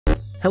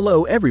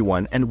Hello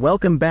everyone and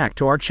welcome back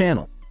to our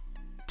channel.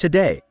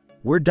 Today,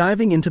 we're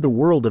diving into the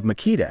world of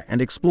Makita and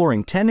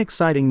exploring 10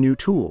 exciting new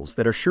tools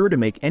that are sure to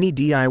make any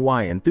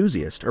DIY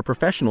enthusiast or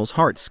professional's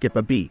heart skip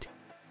a beat.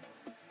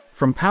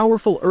 From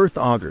powerful earth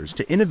augers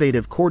to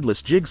innovative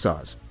cordless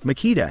jigsaws,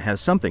 Makita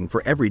has something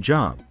for every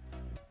job.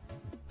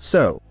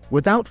 So,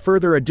 without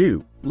further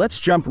ado, let's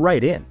jump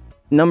right in.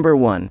 Number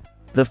 1.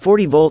 The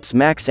 40 volts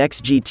Max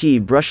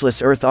XGT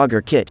Brushless Earth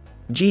Auger Kit,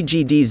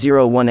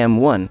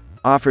 GGD01M1,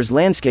 offers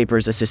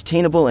landscapers a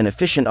sustainable and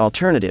efficient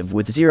alternative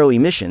with zero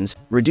emissions,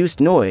 reduced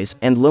noise,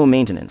 and low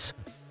maintenance.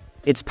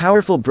 Its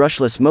powerful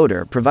brushless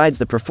motor provides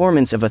the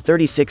performance of a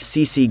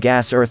 36cc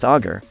gas earth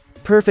auger,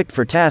 perfect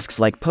for tasks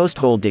like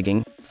post-hole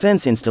digging,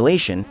 fence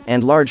installation,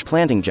 and large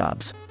planting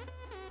jobs.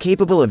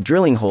 Capable of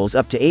drilling holes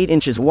up to 8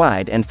 inches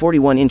wide and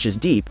 41 inches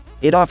deep,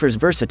 it offers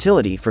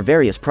versatility for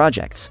various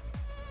projects.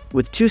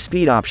 With 2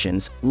 speed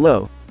options,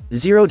 low,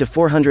 0 to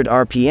 400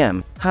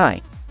 RPM,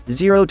 high,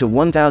 0 to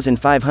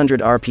 1500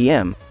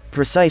 RPM,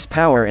 precise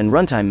power and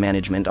runtime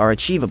management are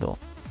achievable.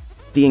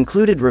 The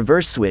included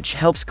reverse switch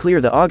helps clear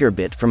the auger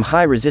bit from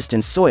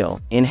high-resistance soil,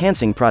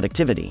 enhancing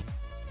productivity.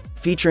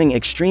 Featuring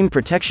extreme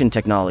protection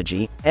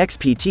technology,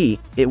 XPT,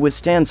 it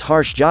withstands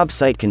harsh job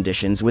site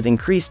conditions with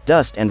increased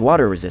dust and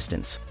water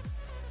resistance.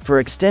 For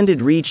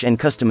extended reach and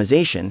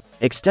customization,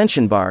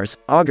 extension bars,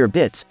 auger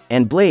bits,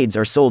 and blades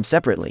are sold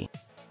separately.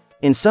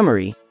 In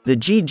summary, the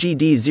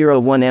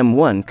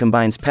GGD01M1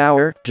 combines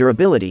power,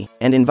 durability,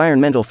 and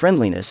environmental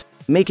friendliness,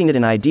 making it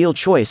an ideal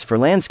choice for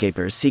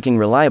landscapers seeking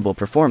reliable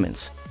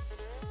performance.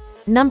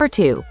 Number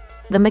 2.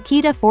 The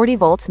Makita 40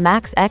 volts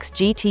Max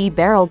XGT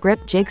Barrel Grip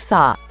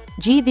Jigsaw,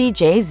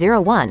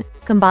 GVJ01,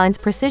 combines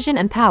precision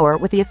and power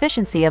with the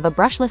efficiency of a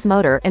brushless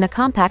motor in a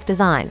compact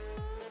design.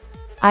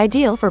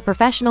 Ideal for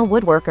professional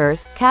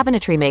woodworkers,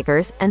 cabinetry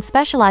makers, and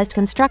specialized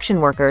construction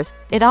workers,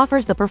 it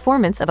offers the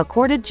performance of a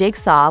corded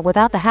jigsaw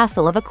without the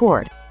hassle of a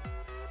cord.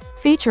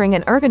 Featuring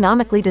an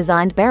ergonomically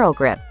designed barrel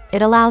grip,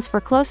 it allows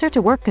for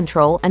closer-to-work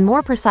control and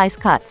more precise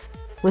cuts.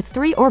 With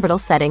 3 orbital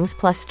settings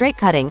plus straight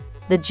cutting,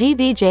 the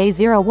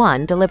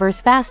GVJ01 delivers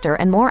faster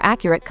and more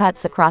accurate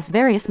cuts across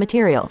various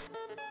materials.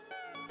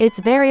 Its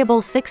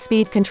variable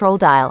 6-speed control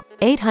dial,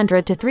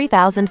 800 to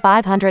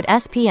 3500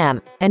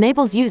 SPM,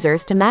 enables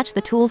users to match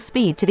the tool's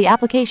speed to the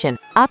application,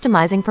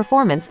 optimizing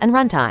performance and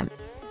runtime.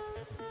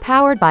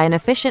 Powered by an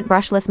efficient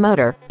brushless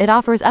motor, it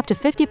offers up to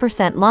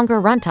 50% longer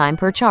runtime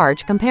per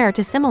charge compared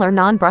to similar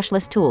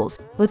non-brushless tools,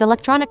 with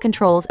electronic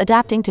controls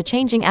adapting to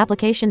changing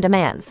application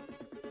demands.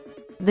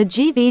 The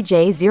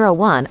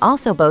GVJ01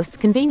 also boasts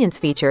convenience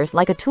features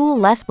like a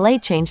tool-less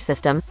blade change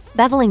system,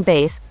 beveling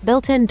base,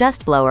 built-in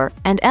dust blower,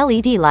 and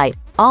LED light,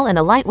 all in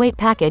a lightweight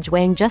package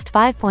weighing just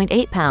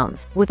 5.8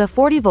 pounds, with a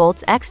 40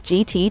 volts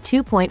XGT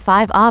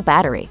 2.5 Ah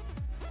battery.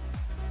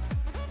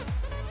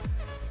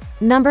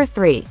 Number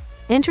 3.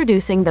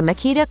 Introducing the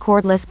Makita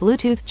Cordless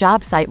Bluetooth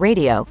Job Site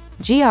Radio,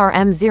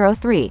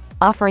 GRM03,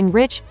 offering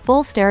rich,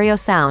 full stereo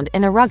sound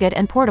in a rugged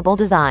and portable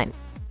design.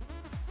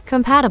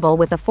 Compatible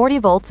with the 40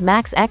 volts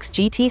Max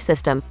XGT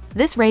system,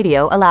 this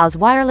radio allows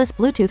wireless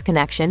Bluetooth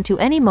connection to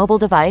any mobile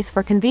device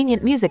for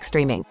convenient music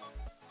streaming.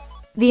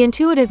 The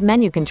intuitive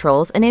menu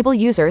controls enable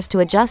users to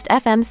adjust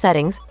FM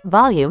settings,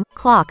 volume,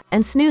 clock,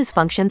 and snooze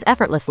functions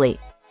effortlessly.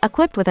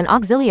 Equipped with an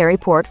auxiliary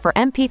port for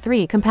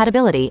MP3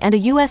 compatibility and a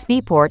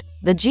USB port,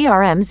 the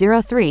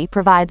GRM03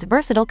 provides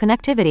versatile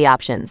connectivity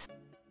options.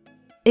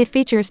 It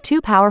features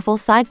 2 powerful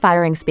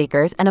side-firing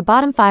speakers and a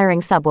bottom-firing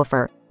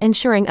subwoofer,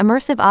 ensuring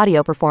immersive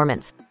audio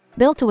performance.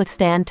 Built to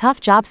withstand tough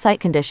job site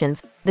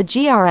conditions, the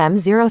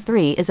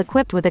GRM03 is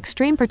equipped with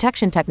extreme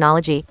protection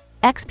technology,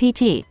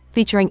 XPT,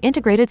 featuring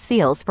integrated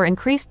seals for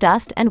increased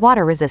dust and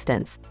water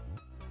resistance.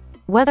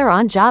 Whether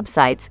on job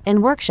sites,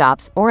 in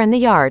workshops, or in the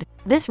yard,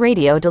 this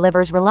radio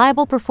delivers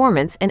reliable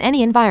performance in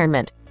any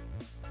environment.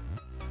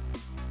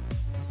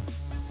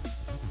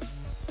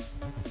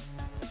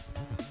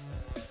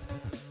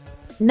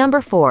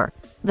 Number 4.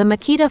 The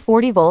Makita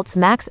 40 volts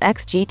Max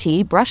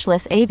XGT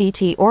Brushless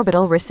AVT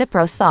Orbital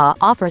Recipro Saw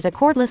offers a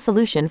cordless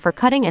solution for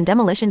cutting and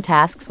demolition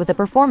tasks with the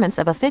performance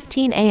of a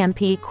 15 amp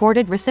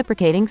corded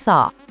reciprocating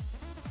saw.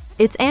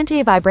 Its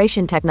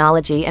anti-vibration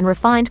technology and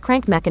refined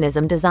crank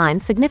mechanism design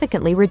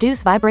significantly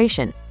reduce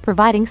vibration,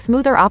 providing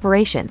smoother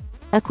operation.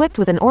 Equipped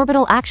with an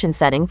orbital action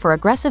setting for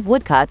aggressive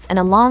woodcuts and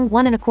a long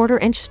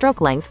 1¼ inch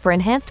stroke length for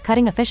enhanced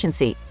cutting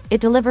efficiency,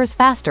 it delivers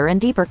faster and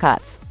deeper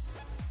cuts.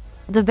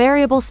 The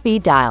variable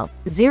speed dial,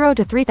 0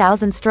 to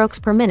 3000 strokes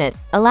per minute,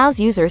 allows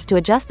users to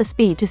adjust the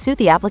speed to suit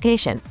the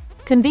application.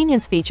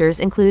 Convenience features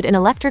include an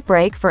electric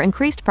brake for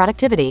increased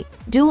productivity,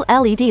 dual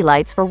LED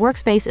lights for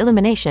workspace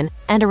illumination,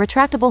 and a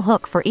retractable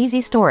hook for easy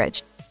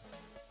storage.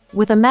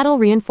 With a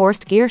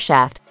metal-reinforced gear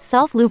shaft,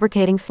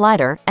 self-lubricating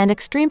slider, and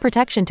extreme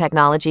protection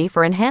technology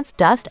for enhanced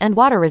dust and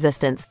water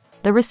resistance,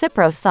 the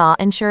Recipro saw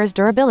ensures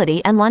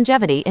durability and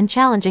longevity in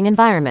challenging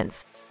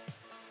environments.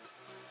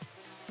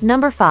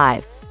 Number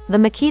 5. The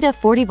Makita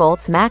 40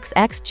 volts Max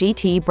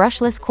XGT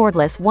Brushless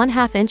Cordless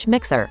 1/2 inch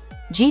Mixer,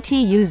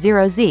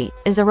 GTU0Z,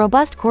 is a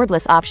robust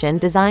cordless option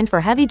designed for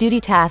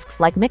heavy-duty tasks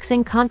like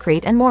mixing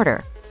concrete and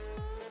mortar.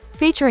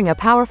 Featuring a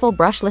powerful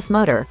brushless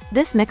motor,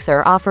 this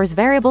mixer offers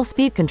variable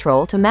speed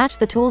control to match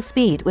the tool's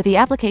speed with the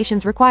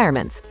application's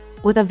requirements.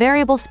 With a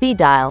variable speed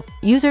dial,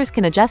 users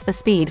can adjust the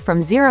speed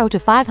from 0 to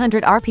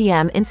 500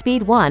 RPM in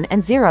speed 1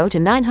 and 0 to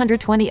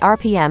 920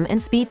 RPM in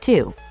speed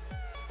 2.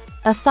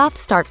 A soft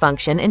start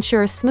function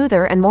ensures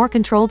smoother and more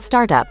controlled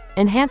startup,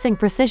 enhancing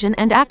precision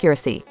and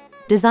accuracy.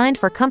 Designed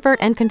for comfort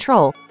and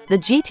control, the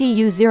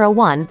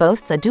GTU-01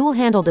 boasts a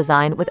dual-handle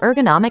design with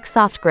ergonomic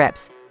soft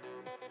grips.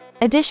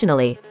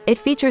 Additionally, it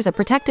features a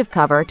protective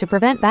cover to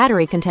prevent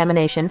battery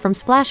contamination from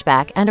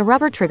splashback and a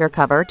rubber trigger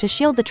cover to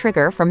shield the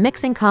trigger from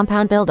mixing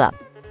compound buildup.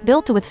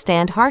 Built to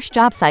withstand harsh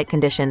job site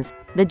conditions,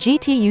 the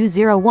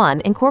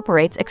GTU-01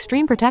 incorporates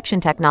extreme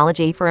protection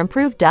technology for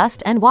improved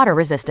dust and water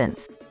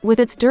resistance. With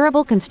its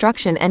durable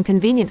construction and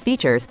convenient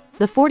features,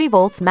 the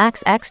 40V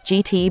Max X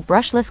GT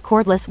brushless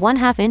cordless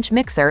 1/2-inch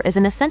mixer is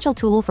an essential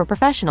tool for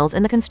professionals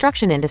in the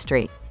construction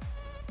industry.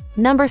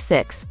 Number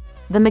 6.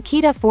 The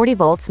Makita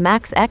 40V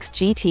Max X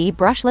GT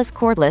brushless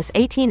cordless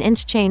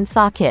 18-inch chain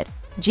saw kit,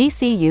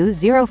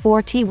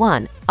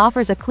 GCU04T1,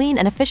 offers a clean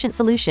and efficient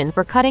solution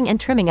for cutting and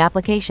trimming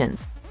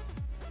applications.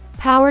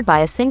 Powered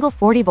by a single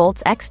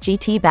 40V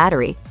XGT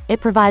battery,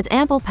 it provides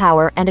ample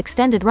power and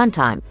extended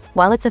runtime,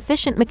 while its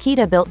efficient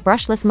Makita-built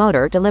brushless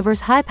motor delivers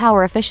high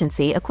power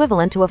efficiency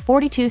equivalent to a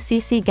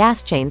 42cc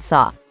gas chain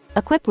saw.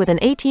 Equipped with an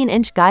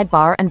 18-inch guide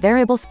bar and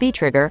variable speed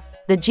trigger,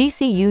 the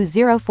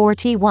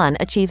GCU04T1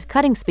 achieves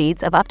cutting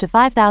speeds of up to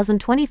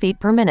 5,020 feet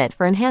per minute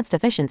for enhanced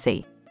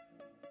efficiency.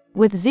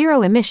 With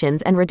zero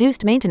emissions and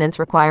reduced maintenance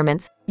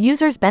requirements,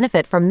 users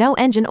benefit from no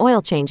engine oil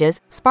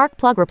changes, spark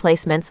plug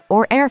replacements,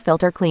 or air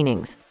filter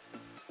cleanings.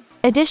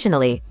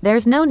 Additionally,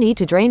 there's no need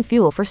to drain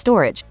fuel for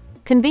storage.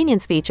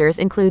 Convenience features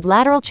include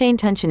lateral chain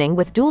tensioning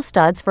with dual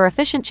studs for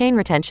efficient chain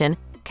retention,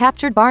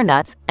 captured bar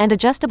nuts, and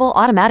adjustable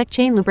automatic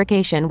chain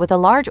lubrication with a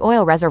large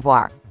oil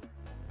reservoir.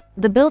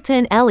 The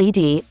built-in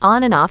LED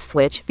on and off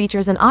switch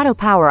features an auto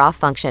power-off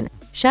function,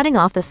 shutting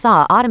off the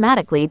saw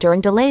automatically during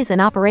delays in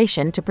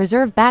operation to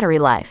preserve battery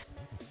life.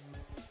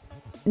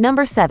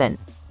 Number 7.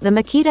 The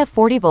Makita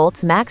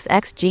 40V Max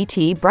X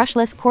GT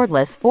brushless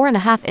cordless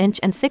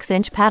 4.5-inch and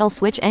 6-inch paddle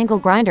switch angle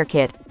grinder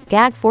kit,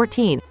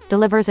 GAG14,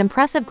 delivers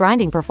impressive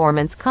grinding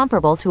performance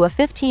comparable to a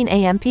 15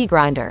 AMP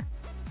grinder.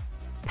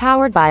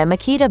 Powered by a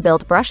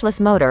Makita-built brushless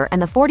motor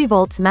and the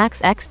 40V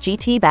Max X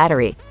GT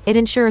battery, it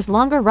ensures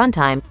longer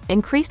runtime,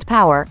 increased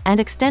power, and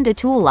extended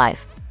tool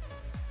life.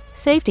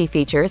 Safety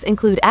features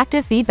include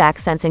active feedback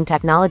sensing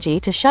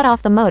technology to shut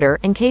off the motor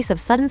in case of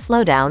sudden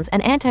slowdowns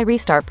and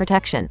anti-restart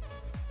protection.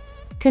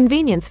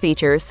 Convenience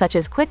features such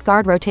as quick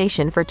guard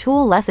rotation for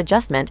tool-less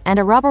adjustment and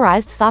a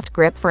rubberized soft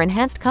grip for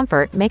enhanced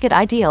comfort make it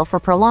ideal for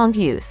prolonged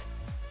use.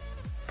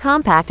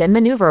 Compact and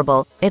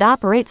maneuverable, it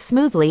operates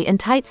smoothly in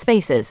tight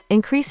spaces,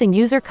 increasing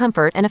user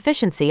comfort and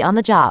efficiency on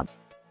the job.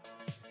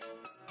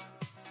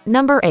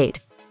 Number 8.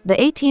 The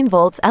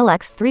 18V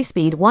LX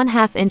 3-speed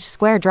 1/2-inch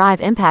square drive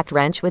impact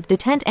wrench with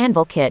detent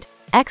anvil kit,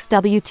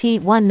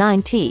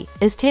 XWT19T,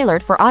 is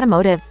tailored for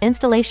automotive,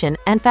 installation,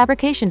 and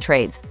fabrication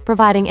trades,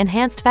 providing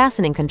enhanced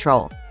fastening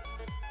control.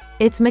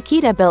 Its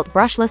Makita-built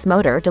brushless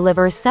motor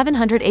delivers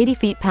 780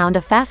 feet-pound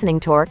of fastening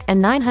torque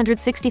and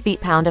 960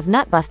 feet-pound of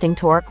nut-busting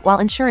torque while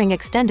ensuring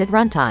extended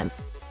runtime.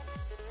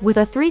 With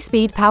a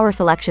 3-speed power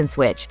selection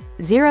switch,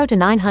 0 to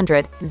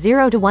 900,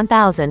 0 to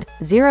 1000,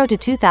 0 to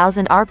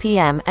 2000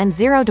 RPM and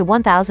 0 to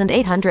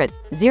 1800,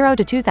 0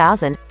 to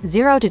 2000,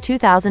 0 to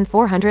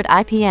 2400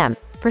 IPM,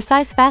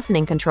 precise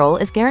fastening control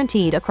is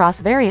guaranteed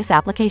across various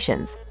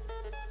applications.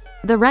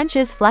 The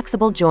wrench's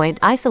flexible joint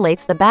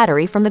isolates the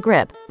battery from the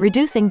grip,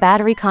 reducing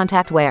battery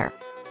contact wear.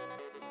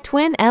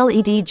 Twin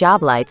LED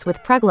job lights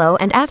with preglow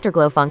and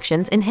afterglow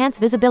functions enhance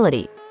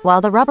visibility, while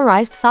the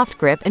rubberized soft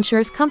grip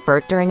ensures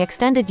comfort during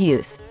extended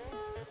use.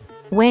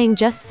 Weighing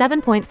just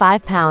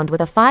 7.5 pounds with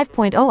a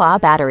 5.0 Ah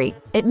battery,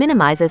 it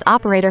minimizes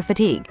operator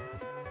fatigue.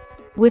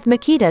 With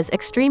Makita's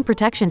extreme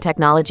protection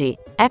technology,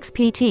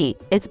 XPT,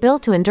 it's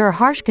built to endure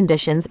harsh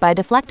conditions by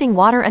deflecting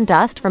water and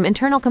dust from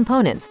internal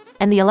components,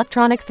 and the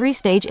electronic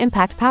 3-stage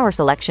impact power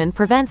selection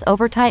prevents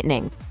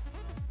over-tightening.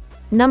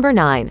 Number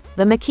 9.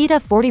 The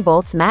Makita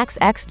 40V Max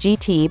X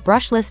GT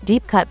brushless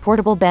deep-cut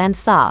portable band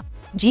saw,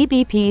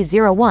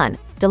 GBP01,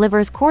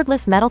 delivers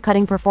cordless metal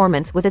cutting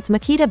performance with its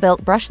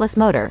Makita-built brushless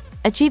motor,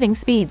 achieving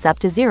speeds up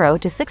to 0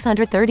 to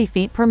 630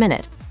 feet per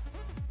minute.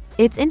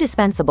 It's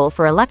indispensable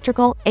for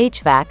electrical,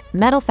 HVAC,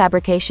 metal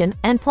fabrication,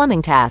 and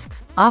plumbing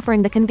tasks,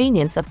 offering the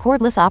convenience of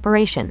cordless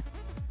operation.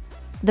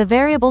 The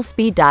variable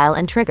speed dial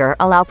and trigger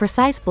allow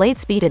precise blade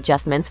speed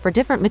adjustments for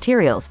different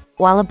materials,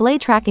 while a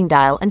blade tracking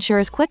dial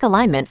ensures quick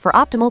alignment for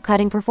optimal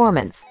cutting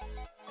performance.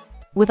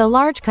 With a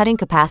large cutting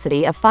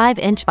capacity of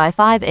 5-inch by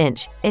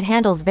 5-inch, it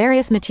handles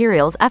various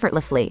materials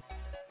effortlessly.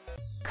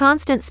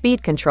 Constant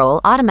speed control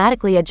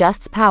automatically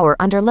adjusts power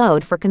under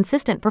load for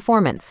consistent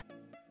performance.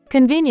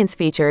 Convenience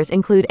features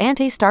include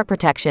anti-start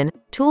protection,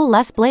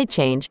 tool-less blade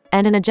change,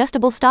 and an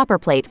adjustable stopper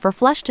plate for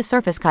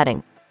flush-to-surface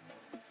cutting.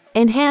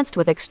 Enhanced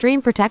with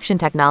extreme protection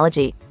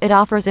technology, it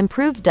offers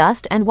improved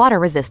dust and water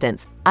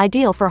resistance,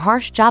 ideal for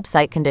harsh job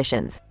site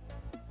conditions.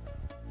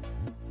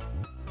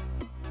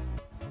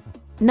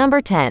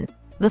 Number 10.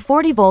 The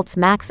 40 volts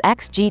Max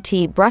X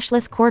GT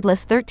brushless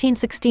cordless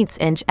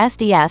 13/16"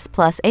 SDS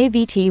plus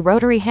AVT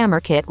rotary hammer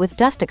kit with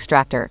dust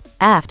extractor,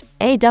 aft,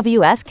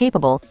 AWS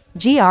capable,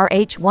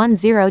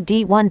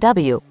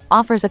 GRH10D1W,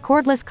 offers a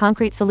cordless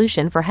concrete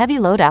solution for heavy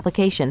load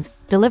applications,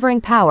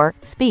 delivering power,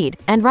 speed,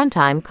 and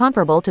runtime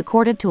comparable to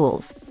corded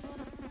tools.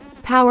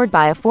 Powered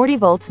by a 40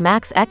 volts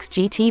Max X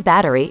GT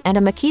battery and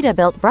a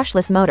Makita-built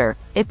brushless motor,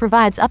 it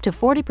provides up to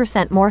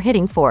 40% more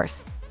hitting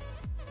force.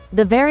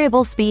 The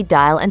variable speed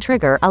dial and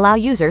trigger allow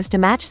users to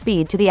match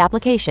speed to the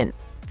application.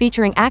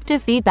 Featuring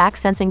active feedback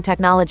sensing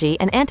technology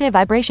and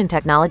anti-vibration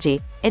technology,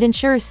 it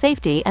ensures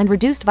safety and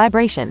reduced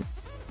vibration.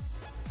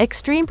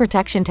 Extreme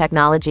protection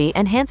technology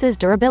enhances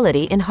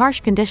durability in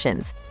harsh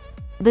conditions.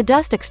 The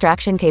dust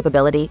extraction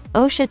capability,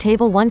 OSHA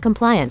Table 1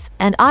 compliance,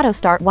 and auto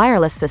start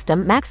wireless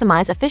system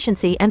maximize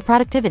efficiency and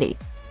productivity.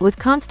 With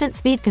constant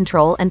speed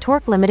control and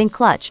torque limiting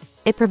clutch,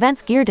 it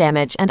prevents gear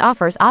damage and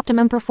offers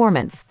optimum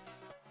performance.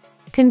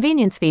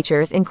 Convenience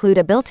features include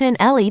a built-in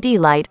LED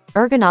light,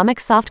 ergonomic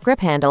soft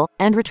grip handle,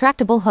 and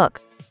retractable hook.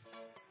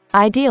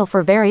 Ideal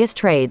for various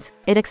trades,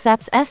 it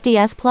accepts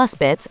SDS Plus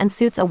bits and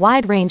suits a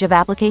wide range of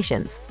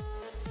applications.